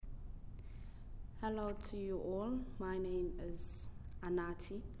Hello to you all. My name is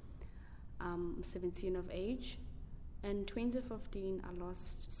Anati. I'm 17 of age. In 2015, I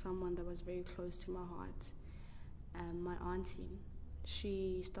lost someone that was very close to my heart. My auntie.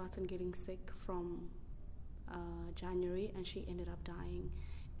 She started getting sick from January and she ended up dying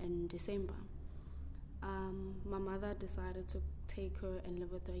in December. My mother decided to take her and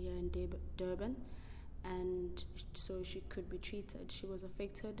live with her here in Durban, and so she could be treated. She was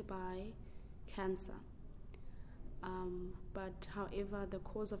affected by cancer, but however, the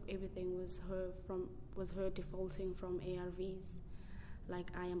cause of everything was her defaulting from ARVs,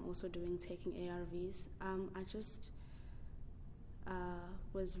 like I am also taking ARVs. I just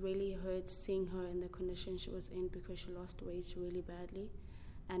was really hurt seeing her in the condition she was in because she lost weight really badly,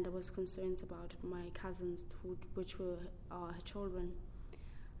 and I was concerned about my cousins, which were her children.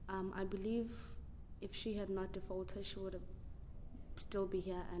 I believe if she had not defaulted, she would have still be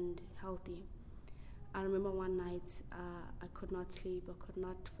here and healthy. I remember one night I could not sleep, I could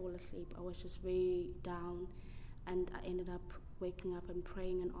not fall asleep. I was just very down, and I ended up waking up and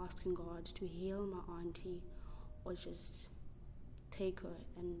praying and asking God to heal my auntie or just take her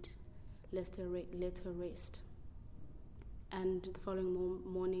and let her rest. And the following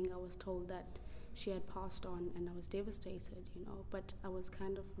morning I was told that she had passed on, and I was devastated, but I was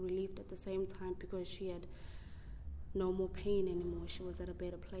kind of relieved at the same time because she had no more pain anymore. She was at a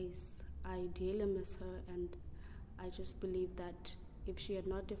better place. I dearly miss her, and I just believe that if she had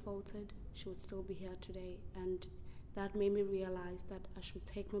not defaulted, she would still be here today. And that made me realize that I should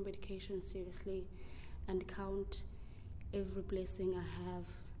take my medication seriously and count every blessing I have,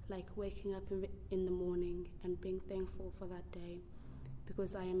 like waking up in the morning and being thankful for that day,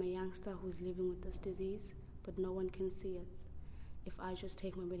 because I am a youngster who's living with this disease, but no one can see it. If I just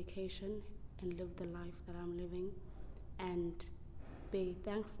take my medication and live the life that I'm living and be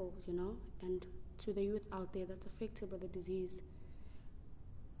thankful, and to the youth out there that's affected by the disease,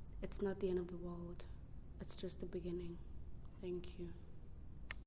 it's not the end of the world. It's just the beginning. Thank you.